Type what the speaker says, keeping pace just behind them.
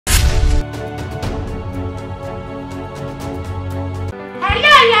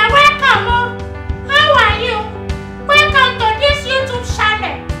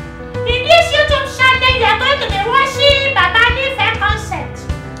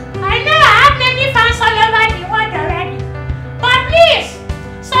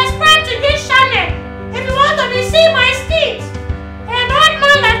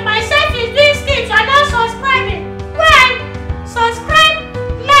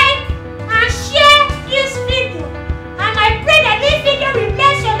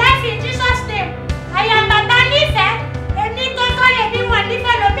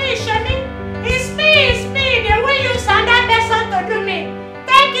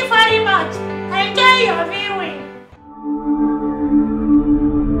your viewing.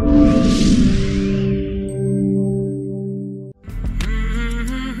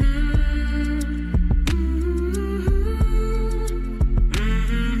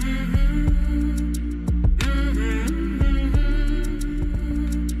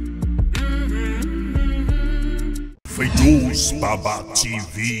 FEJOSBABA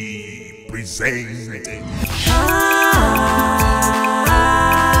TV presenting.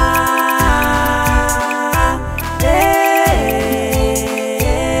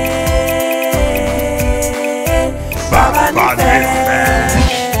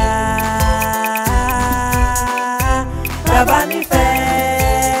 Baba Nife.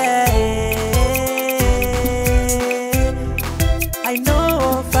 I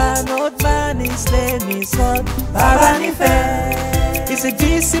know of an old man, his name is called Baba Nife. He's a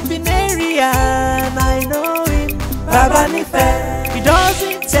disciplinarian, I know him, Baba Nife. He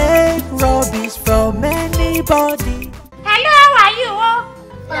doesn't take rubbish from anybody. Hello, how are you?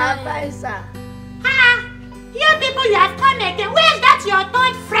 Yeah, fine, sir. You people, you have come again. Where is that your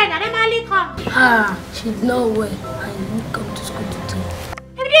third friend that normally comes? She's nowhere. I didn't come to school today.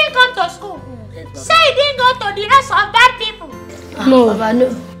 He didn't come to school. Say he didn't go to the rest of bad people. No, Baba,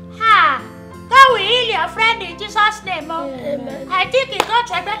 no. God will heal your friend in Jesus' name. Amen. I think he got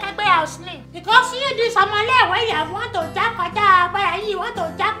to Kembe house name. Because you do some where you want to jack but you want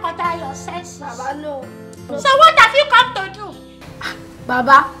to jack your senses. Baba, no. So what have you come to do?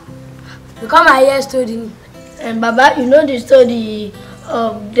 Baba, you come and hear story. And Baba, you know the story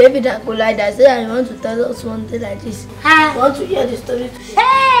of David and Goliath. I said I want to tell us one thing like this. I want to hear the story.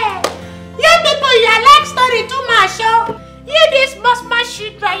 Hey! You people, you like story too much, oh. You this must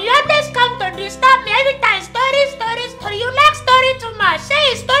children, you always come to disturb me every time. Story. You like story too much. Say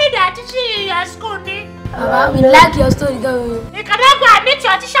a story that teach you in your school, me. Baba, we like your story, though. You cannot go and meet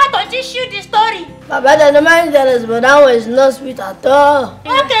your teacher to teach you the story. Baba, the normally tell us, but that one is not sweet at all.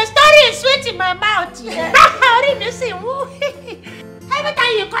 Okay, story is sweet in my mouth. Every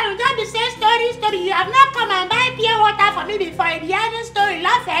time you come, you don't be saying story. You have not come and buy pure water for me before you hear the story.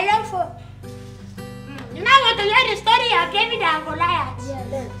 Love for. You now want to hear the story of David and Goliath?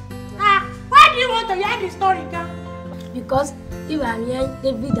 Yeah, why do you want to hear the story, girl? because if I'm hearing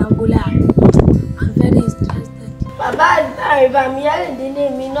David and Goliath, I'm very interested. Baba, if I'm hearing the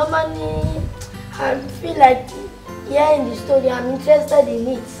name, normally I feel like hearing the story. I'm interested in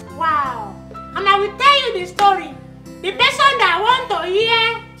it. Wow. And I will tell you the story. The person that want to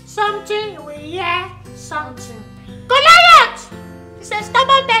hear something will hear something. Goliath is a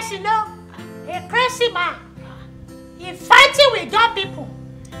stubborn person, no? A crazy man. He fighting with God people.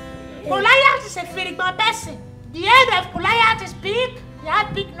 Goliath is a physical person. The head of Goliath is big. He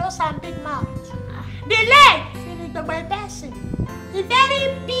has big nose and big mouth. The leg, physical person. He's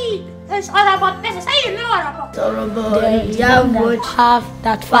very big. It's all about person. Say you know all about. They have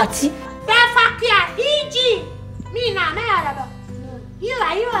that fatty. That fakia, E.G. Me now, me all about. You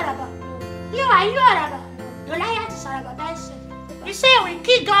all about. You all about. Goliath is all about person. You say we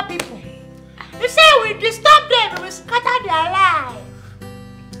kill God people. You say we disturb them, we scatter their life.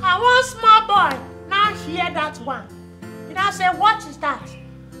 And one small boy now hear that one. He now say, what is that?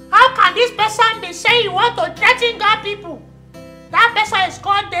 How can this person be saying you want to threaten God people? That person is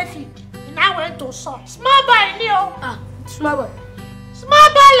called David. He now went to Saul. Small boy, Leo. Small boy. Small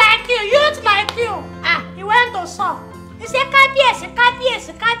boy like you, youth like you. He went to Saul. He said,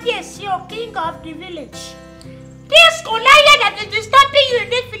 Kapiesi, you king of the village. This Goliath that is disturbing you in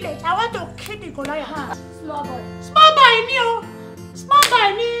this village, I want to kill the Goliath. Small boy. Small boy, Neo. Small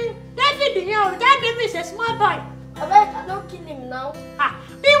boy, Neo. David, that David is a small boy. I don't kill him now.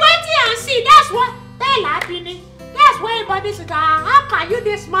 Be waiting and see. That's what they're happening. That's why everybody says, how can you,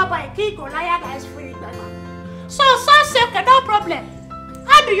 this small boy, kill Goliath that is free? So, say, okay, no problem.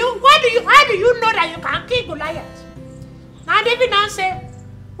 How do you know that you can kill Goliath? Now David now say,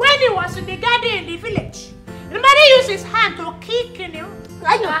 when he was in the garden in the village, nobody used his hand to kill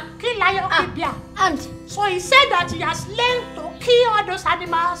lion, kill bear. And so he said that he has learned to kill all those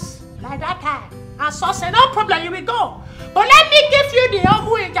animals like that time. And so say, no problem, you will go. But let me give you the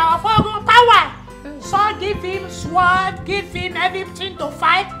Ogun power. So give him sword, give him everything to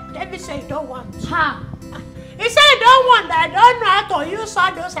fight. David say he don't want. He said he don't want that. I don't know how to use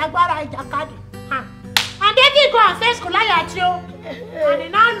all those agbara ijakadi. And David go and face Goliath, and he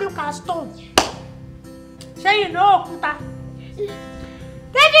now look at stone. Say you know Okuta.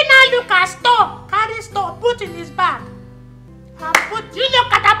 David now look at stone, carry stone, put in his bag. And put, you know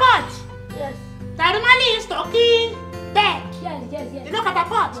catapult? Yes. That normally is to kill bed. Yes. You know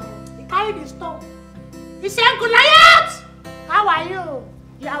catapult? He carry the stone. He said, Goliath, how are you?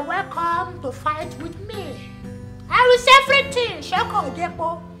 you are welcome to fight with me. I will say everything. Sheko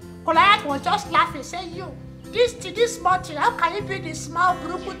Odepo. Goliath was just laughing, saying, you, this small thing, how can it be this small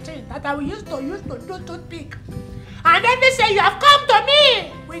broken thing that I will use to do toothpick? And then they say, you have come to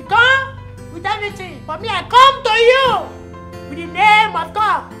me with gun, with everything. But me, I come to you with the name of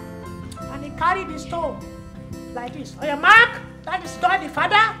God. And he carried the stone like this. On your mark, that is God the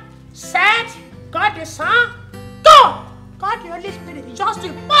Father, set, God the Son, go! God the Holy Spirit, just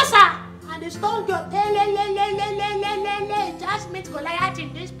to pass her. And the stone goes, just meet Goliath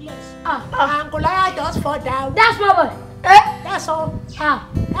in this place. And Goliath just fall down. That's my boy. That's all.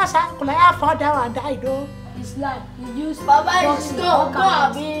 That's how Goliath fall down and died, though. It's like you use Baba is not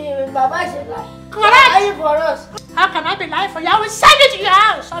Baba is alive. Correct. For us. How can I be lying for you? I will send it to your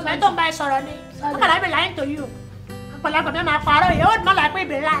house. So I don't buy surrounding. How can I be lying to you? But like my father, you would not like me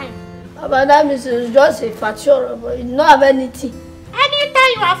be lying. Baba, that means it's just a factual, but you don't have anything.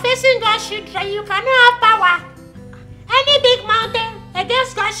 Anytime you are facing God's children, you cannot have power. Any big mountain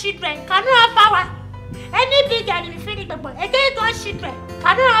against God's children cannot have power. Any big enemy feeling against God's children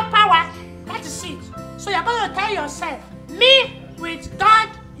cannot have power. That is it. So you're going to tell yourself, me with God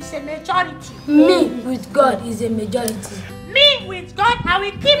is a majority. Me with God is a majority. Me with God, I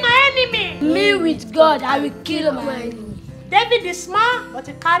will kill my enemy. Me with God, I will kill my enemy. David is small, but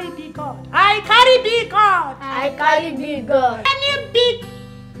he carry big God. I carry big God. I carry big God. Any big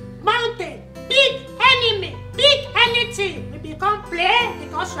mountain, big enemy, big anything will become plain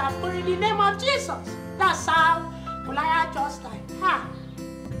because you have put in the name of Jesus. That's how Goliath just died.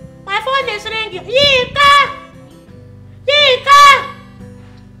 My phone is ringing. Yinka! Yinka!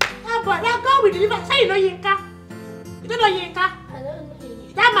 Oh boy, that God will deliver. Say you know Yinka. You don't know Yinka? I don't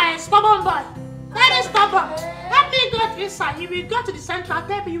know. That's my stubborn boy. Very stubborn. Let me go inside. You will go to the central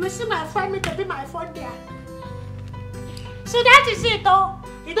table. You will see my friend. Me to be my phone there. So that is it, though.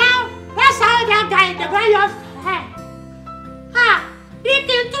 You know, that's how that guy, the guy just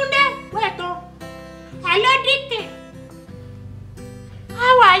Deacon Tunde. Wait, oh. Hello, Deacon.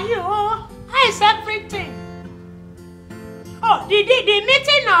 How are you? How is everything? Oh, the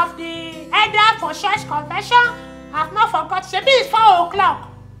meeting of the elder for church confession. I've not forgot. Maybe it's 4 o'clock.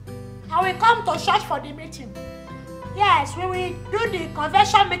 I will come to church for the meeting. Yes, we will do the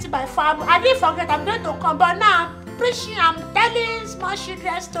convention meeting by 4. I didn't forget, I'm going to come, but now I'm preaching, I'm telling small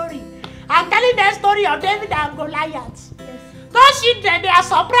children's story. I'm telling the story of David and Goliath. Yes. Those children, they are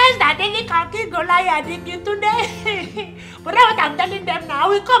surprised that David can kill Goliath today. But that's what I'm telling them now. I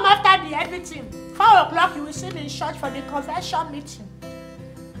will come after the everything. 4 o'clock, you will see me in church for the convention meeting.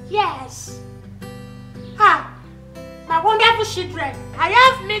 Yes. My wonderful children, I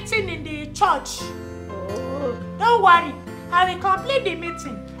have meeting in the church. Oh. Don't worry, I will complete the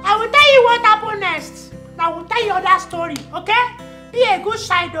meeting. I will tell you what happened next. I will tell you other story, okay? Be a good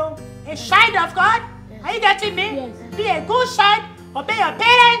child, though. A child of God. Yes. Are you getting me? Yes. Be a good child, obey your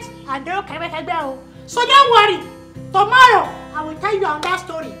parents, and do okay. So don't worry. Tomorrow, I will tell you another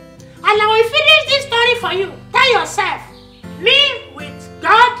story. And I will finish this story for you. Tell yourself, me with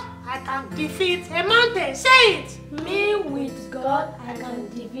God, I can defeat a mountain. Say it. Me with God, I can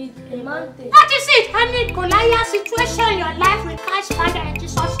defeat a mountain. That is it. Any Goliath situation in your life will catch fire in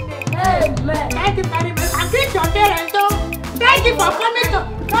Jesus' name. Amen. Thank you very much. And greet your parents, though. Thank you for coming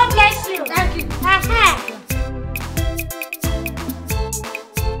to. God bless you. Thank you.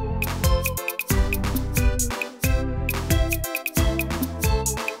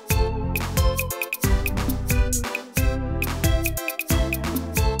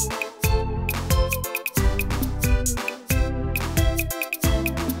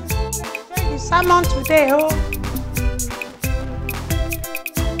 Sermon today, oh.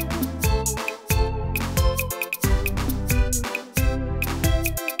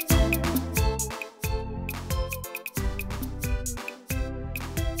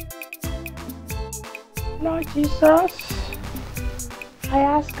 Lord Jesus, I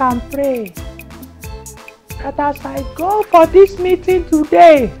ask and pray that as I go for this meeting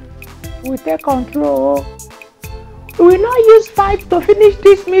today, we take control. We will not use fight to finish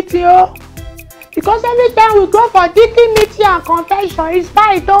this meeting, oh. Because every time we go for deacon meeting and confession, it's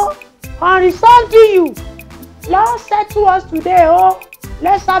fight, oh. On resolving you. Lord said to us today, oh,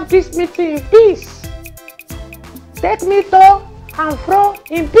 let's have this meeting in peace. Take me to and fro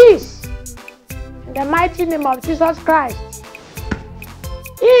in peace. In the mighty name of Jesus Christ.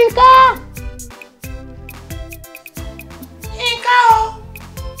 Inka! Inka, oh.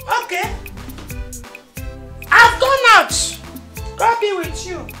 Okay. I've gone out. God be with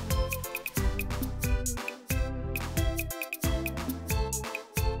you.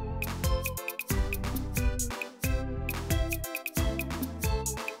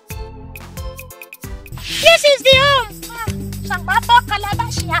 This is the home.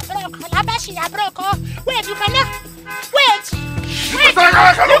 Wait, you cannot. Wait.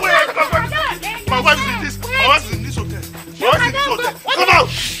 My wife is in this. My wife is in this hotel. My wife is in this hotel. Come out.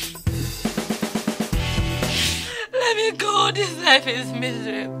 Let me go. This life is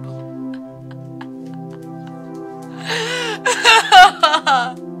miserable.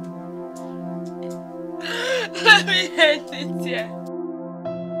 Let me end it here.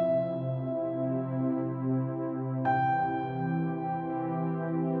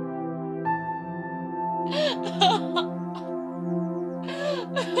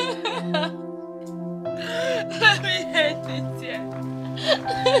 Let me end it here.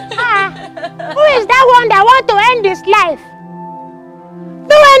 Who is that one that want to end his life?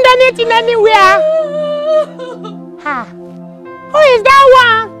 Don't end anything anywhere. Who is that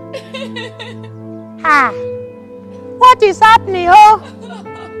one? What is happening,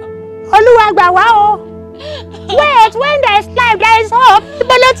 Oluwafemi, Wait, when there is life, there is hope.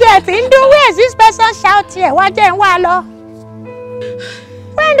 Where is this person shout here? When there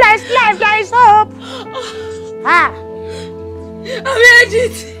is life, there is hope.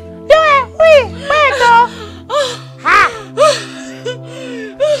 Wait,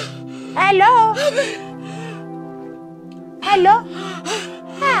 Hello?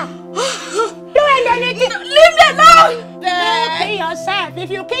 Don't end anything. Leave me alone! Kill yourself. If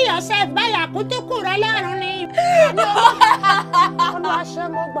you kill yourself, my life has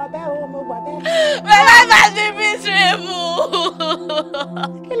been miserable.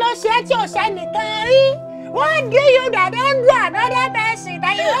 What do you that don't do another person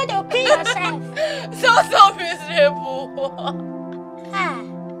that you want to kill yourself? So miserable.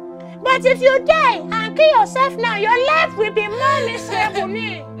 But if you die and kill yourself now, your life will be more miserable.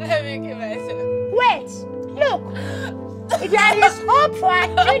 Let me kill myself. Wait, look. There is hope for a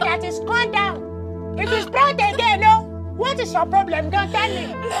tree that is cut down. It is brought again, no? What is your problem? Don't tell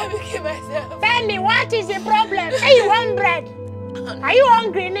me. Let me kill myself. Tell me, what is the problem? Say you want bread. Are you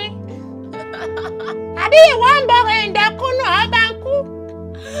hungry, ne? Abi you want burger in the kunu abanku?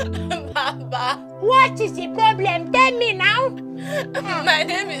 Baba. What is the problem? Tell me now. My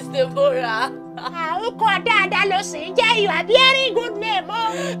name is Deborah. You are very good name,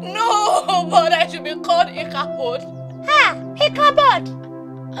 No, but I should be called Ikabod. Ikabod.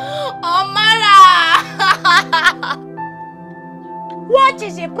 Omara. What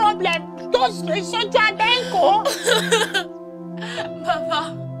is the problem? Those Benko. Baba,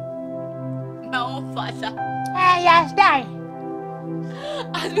 my own father. Yes, die.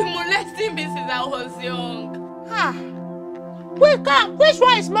 I've been molesting me since I was young. Which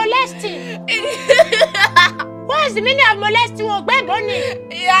one is molesting? What is the meaning of molesting?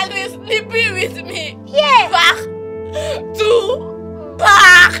 He has been sleeping with me. Yeah. Back to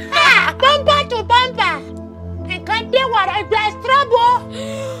back. Bumper to bumper. And can't do what I there's trouble.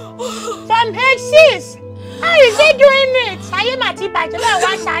 From age 6. How is he doing it?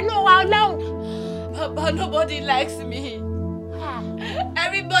 Papa, nobody likes me.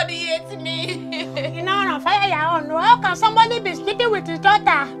 Everybody hates me. You know, on fire your own. How can somebody be sleeping with his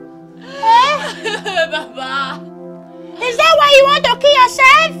daughter? Baba. Is that why you want to kill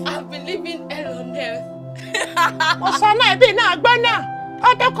yourself? I've been living alone there.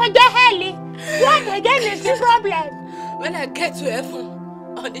 What again is the problem? When I get to heaven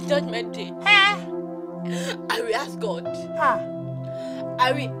on the judgment day, I will ask God.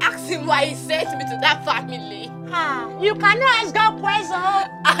 I will ask him why he sent me to that family. You cannot ask God questions.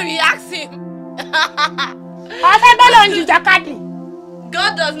 I will ask him.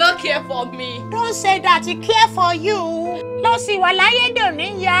 God does not care for me. Don't say that. He cares for you. Don't see what you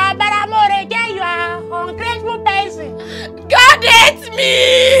doing. You are ungrateful person. God hates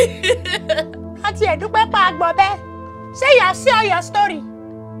me. Say you have seen all your story.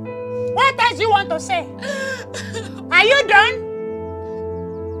 What else do you want to say? Are you done?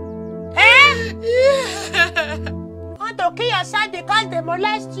 Want to kill yourself because they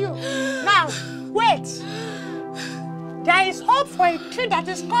molest you. Now, wait. There is hope for a tree that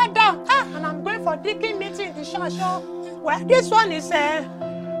is cut down. And I'm going for deacon meeting in the church. Well, this one is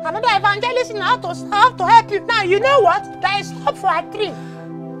another evangelist. I have to help you. Now, you know what? There is hope for a tree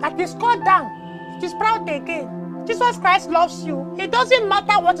that is cut down. It is proud again. Jesus Christ loves you. It doesn't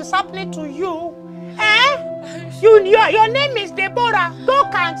matter what is happening to you. Your name is Deborah.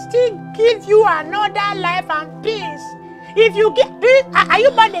 God can still give you another life and peace. If you get, are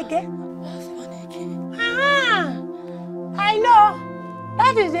you born again? I know.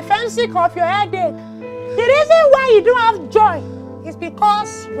 That is the fancy of your headache. The reason why you don't have joy is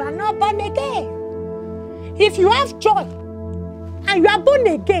because you are not born again. If you have joy and you are born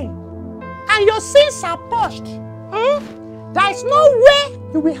again and and your sins are purged, there is no way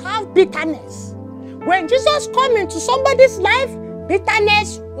you will have bitterness. When Jesus comes into somebody's life,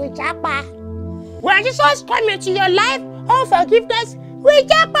 bitterness will japa. When Jesus comes into your life, unforgiveness will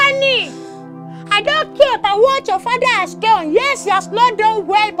japa. I don't care about what your father has done. Yes, he has not done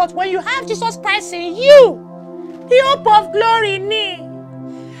well, but when you have Jesus Christ in you, the hope of glory,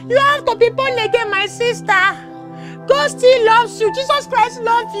 you have to be born again, my sister. God still loves you. Jesus Christ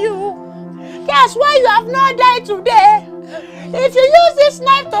loves you. That's why you have not died today. If you use this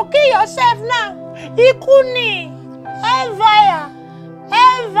knife to kill yourself now, ikuni, hellfire,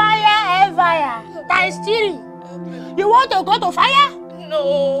 times 3. You want to go to fire?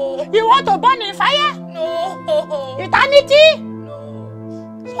 No. You want to burn in fire? No. Eternity?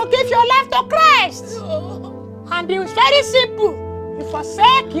 No. So give your life to Christ. No. And it's very simple. You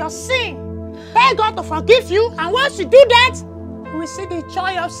forsake your sin. Beg God to forgive you. And once you do that, you will see the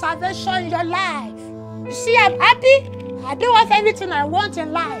joy of salvation in your life. You see, I'm happy. I don't have everything I want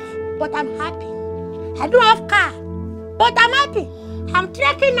in life, but I'm happy. I don't have car, but I'm happy. I'm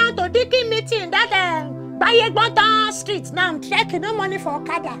trekking now to Dicky meeting that Bayegbonton street. Now I'm trekking, no money for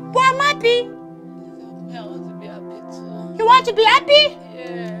Okada, but I'm happy. I want to be happy too. You want to be happy?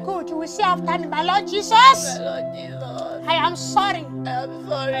 Yeah. Good, you will see after me, my Lord Jesus. My Lord Jesus. I am sorry. I am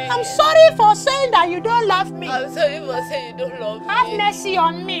sorry. I'm sorry for saying that you don't love me. I'm sorry for saying you don't love me. Have mercy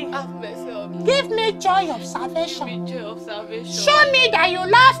on me. Have mercy on me. Give me joy of salvation. Give me joy of salvation. Show me that you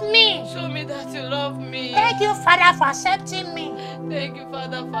love me. Show me that you love me. Thank you, Father, for accepting me. Thank you,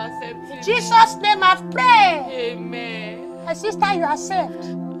 Father, for accepting me. In Jesus' name I've prayed. Amen. My sister, you are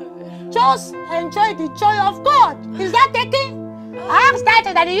saved. Just enjoy the joy of God. Is that taking? I asked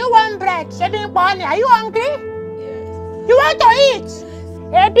that you want bread, shaving money. Are you hungry? Yes. You want to eat?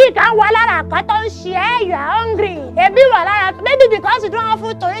 Maybe you are hungry. Maybe because you don't have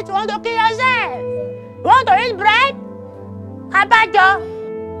food to eat, you want to kill yourself. You want to eat bread? Abattoir.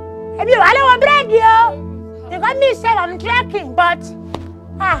 Maybe you want bread, yo. Because me say I'm trekking, but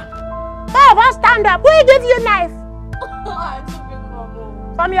some of us stand up. Who will give you knife?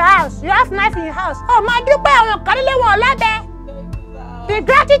 From your house. You have knife in your house. Oh, my dupe, the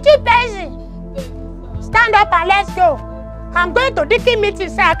gratitude person. Stand up and let's go. I'm going to Dicky meeting,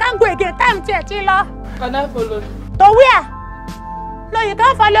 so I can't go again. Time to Chilo. Can I follow you? To where? No, you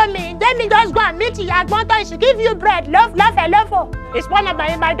can't follow me. Let me just go and meet you. Yagbonto, she give you bread. Love. It's one of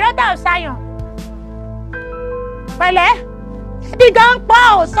my daughter of Zion. Well, the gang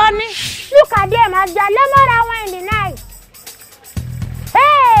pow, sonny. Look at them as they're lemon around in the night.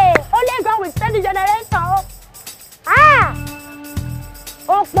 Hey, only God will send the generator.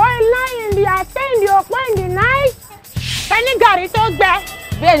 Okpo in the attend the Okpo in the night. Any gari to get?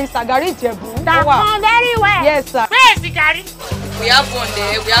 Very sagari jebu. That one very well. Yes, sir. Where is the gari? We have one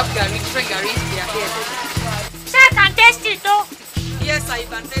there. We have gari, different garis. They are here. Sir, I can taste it though. Yes, sir, you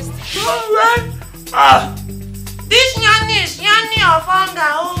can taste it. This yanni is yanni of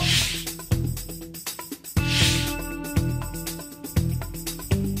hunger.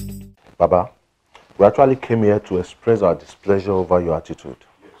 Baba, we actually came here to express our displeasure over your attitude.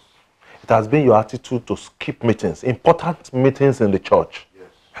 Yes. It has been your attitude to skip meetings, important meetings in the church, yes.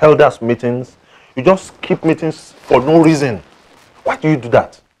 Elders meetings. You just skip meetings for no reason. Why do you do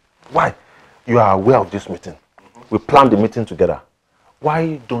that? Why? You are aware of this meeting. We planned the meeting together.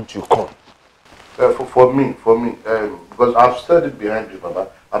 Why don't you come? For me, because I've studied behind you, Baba,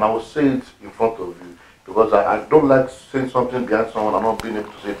 and I will say it in front of you, because I don't like saying something behind someone and not being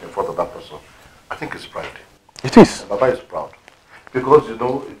able to say it in front of that person. I think it's pride. It is. Baba is proud. Because, you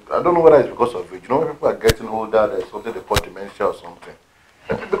know, I don't know whether it's because of it. You know, when people are getting older, there's something they call dementia or something.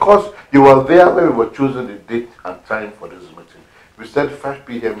 Because you were there when we were choosing the date and time for this meeting. We said 5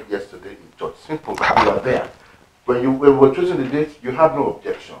 p.m. yesterday in church. Simple. You were there. When we were choosing the date, you had no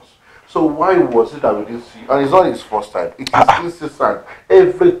objections. So why was it that we didn't see? And it's not his first time. It is incessant.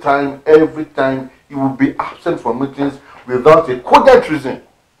 Every time, he will be absent from meetings without a cogent reason.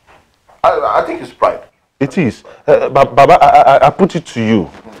 I think it's pride. It is. Baba, I put it to you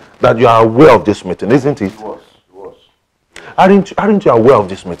that you are aware of this meeting, isn't it? It was. Aren't you aware of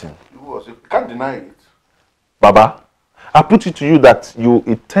this meeting? It was. You can't deny it. Baba, I put it to you that you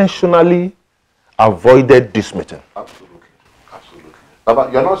intentionally avoided this meeting. Absolutely. Baba,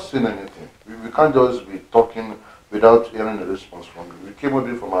 you're not saying anything. We can't just be talking without hearing a response from you. We came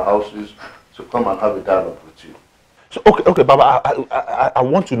over from our houses to come and have a dialogue with you. So, okay, Baba, I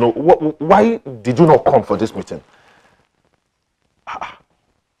want to know, why did you not come for this meeting?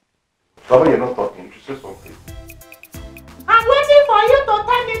 Baba, you're not talking. You should say something. I'm waiting for you to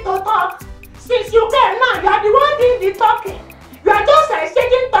tell me to talk. Since you came now, you are the one doing the talking. You are just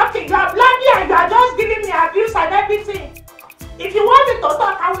exchanging talking. You are bloody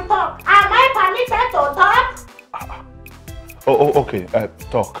Okay,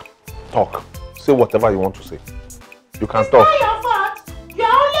 talk. Say whatever you want to say. You can It's talk. not your fault. You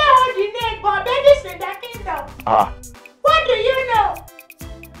only hold the name, but babies in the kingdom. What do you know?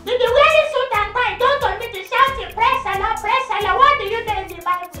 If the wearing suit and tie don't want me to shout in praise Allah, what do you know in the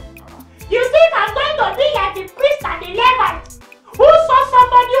Bible? You think I'm going to be like the priest and the Levite who saw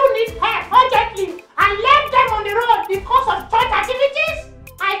somebody who needs help urgently and left them on the road because of church activities?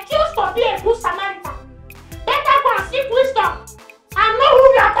 I choose to be a good Samaritan. Better go and seek wisdom and know who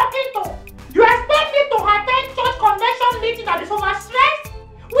you are talking to. You expect me to attend church convention meeting that is overstressed?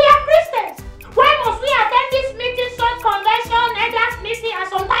 We are Christians. Why must we attend this meeting, church convention, elders meeting, and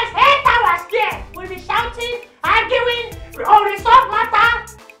sometimes 8 hours there? We'll be shouting, arguing, unresolved matter,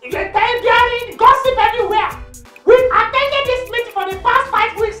 bearing, gossip everywhere. We've attended this meeting for the past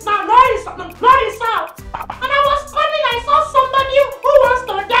 5 weeks now, no result. And I was coming, I saw somebody who wants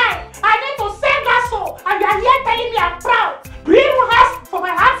to die. I need to save that soul, and you are here telling me I'm proud. Do you even ask for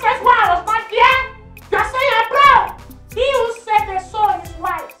my answers why I was not here? You are saying I'm proud. He who saved the soul is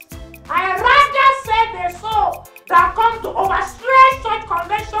wise. I rather save the soul that come to overstretch church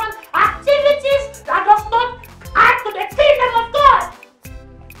convention activities that does not add to the kingdom of God.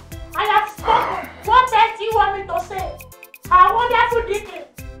 I have spoken. What else do you want me to say? Our wonderful deacon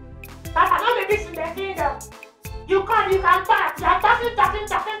that cannot be this in the kingdom. You can talk. You are talking.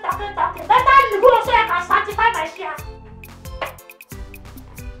 Better you go so I can sanctify my share.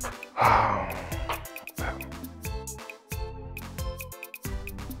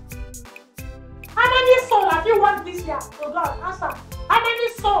 How many souls have you won this year? Oh God, answer. How many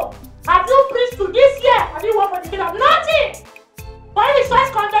souls have you preached to this year? Have you won for the kingdom? Nothing! For any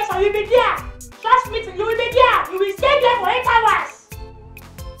church convention, you'll be there. Church meeting, you will be there. You will stay there for 8 hours.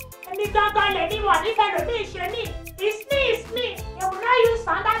 And me don't anyone. If I don't me, it's me. You will not use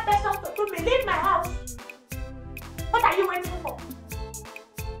another person to leave my house. What are you waiting for?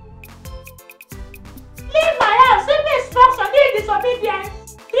 Leave my house. Give me instruction. Need disobedience.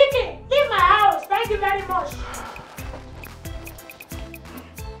 Speaking. Leave my house. Thank you very much.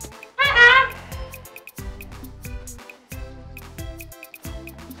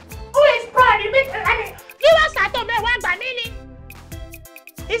 Who is proud? Viewers at home,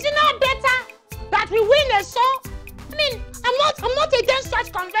 is it not better that we win a soul? I mean, I'm not against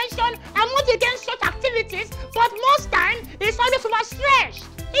such convention. I'm not against such activities. But most time, it's always overstretched.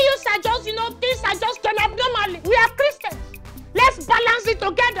 Things are just done abnormally. We are Christians. Let's balance it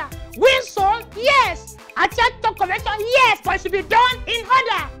together. Win soul, yes. Attend to convention, yes. But it should be done in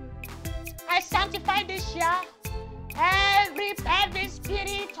order. I sanctify this year every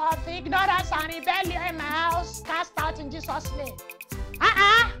spirit of ignorance and rebellion in my house cast out in Jesus' name.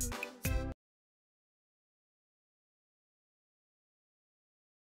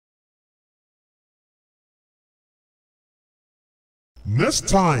 Next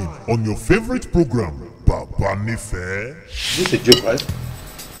time on your favorite program, Baba Nife. This is a joke, right?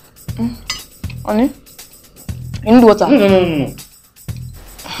 Honey? You need water? No.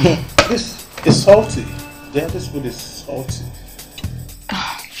 This is salty. This food is salty.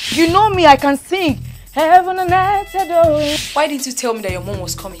 You know me, I can sing. Heaven and earth adore. Why didn't you tell me that your mom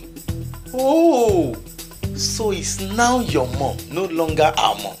was coming? Oh, so it's now your mom, no longer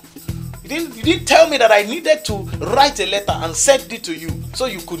our mom. You didn't tell me that I needed to write a letter and send it to you so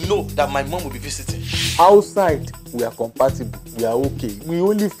you could know that my mom will be visiting. Outside, we are compatible. We are okay. We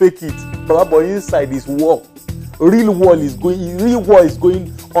only fake it. But inside is war. Real war is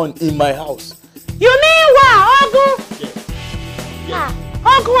going on in my house. You mean what, Ogu? Yes.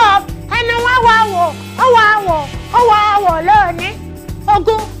 Ogu,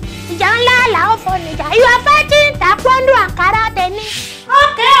 Ogu, you are fighting taekwondo and karate.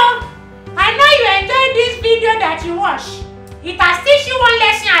 Okay, I know you enjoyed this video that you watched. It has teach you one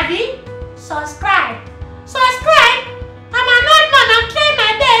lesson, Abi. Subscribe. I'm an old man. I'm trying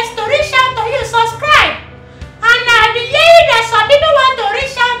my best to reach out to you. Subscribe. And I've been hearing that some people want to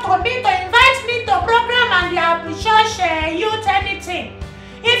reach out to me to invite me to program and their church youth anything.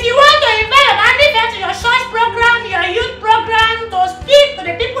 If you want to invite your family to your church program, your youth program, to speak to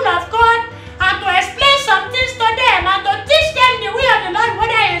the people of God and to explain some things to them and to teach them the way of the Lord,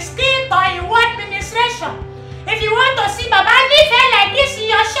 whether in skill or in word ministration. If you want to see Baba Nife like this in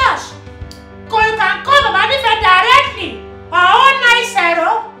your church, you can call Baba Nife directly or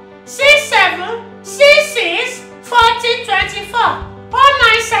 090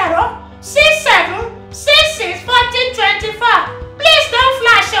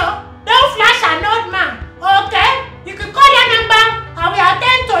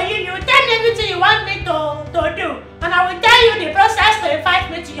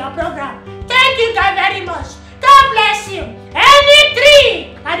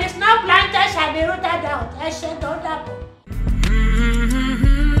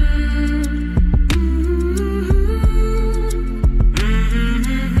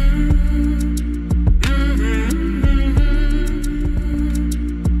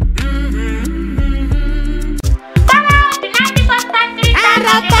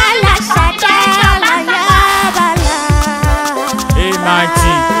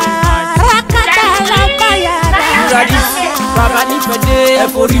 ẹ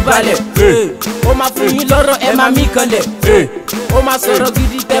forí balẹ̀. Ó máa fún yín lọ́rọ̀ ẹ máa mí kanlẹ̀. Ó máa sọ̀rọ̀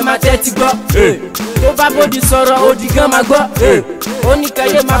gidi tẹ́ máa tẹ́tí gbọ́. Tó bá bòdì sọ̀rọ̀ òdì gan máa gbọ́. Ó ní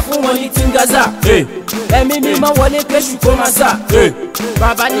kẹyẹ máa fún wọn ní tìǹgàzà. Ẹ̀mí mímọ́ wọlé kéṣù kó máa sà.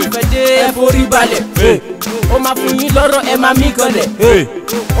 Bàbá nífẹ̀ẹ́ dé ẹ forí balẹ̀. Ó máa fún yín lọ́rọ̀ ẹ máa mí kanlẹ̀.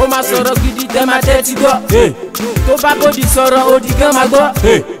 Ó máa sọ̀rọ̀ gidi tẹ́ máa tẹ́tí gbọ́. Tó bá bòdì sọ̀rọ̀ òdì gan máa gbọ́.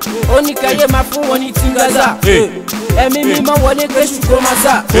 Ó ní kẹyẹ máa fún wọn ní tìǹgàzà. Ẹ̀mí mímọ́ wọlé kéṣù kó máa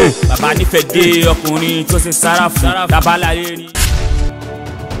sà. Bàbá nífẹ̀ẹ́ dé ọkùnrin tó ṣe sára fún dábàlá rẹ̀ ni.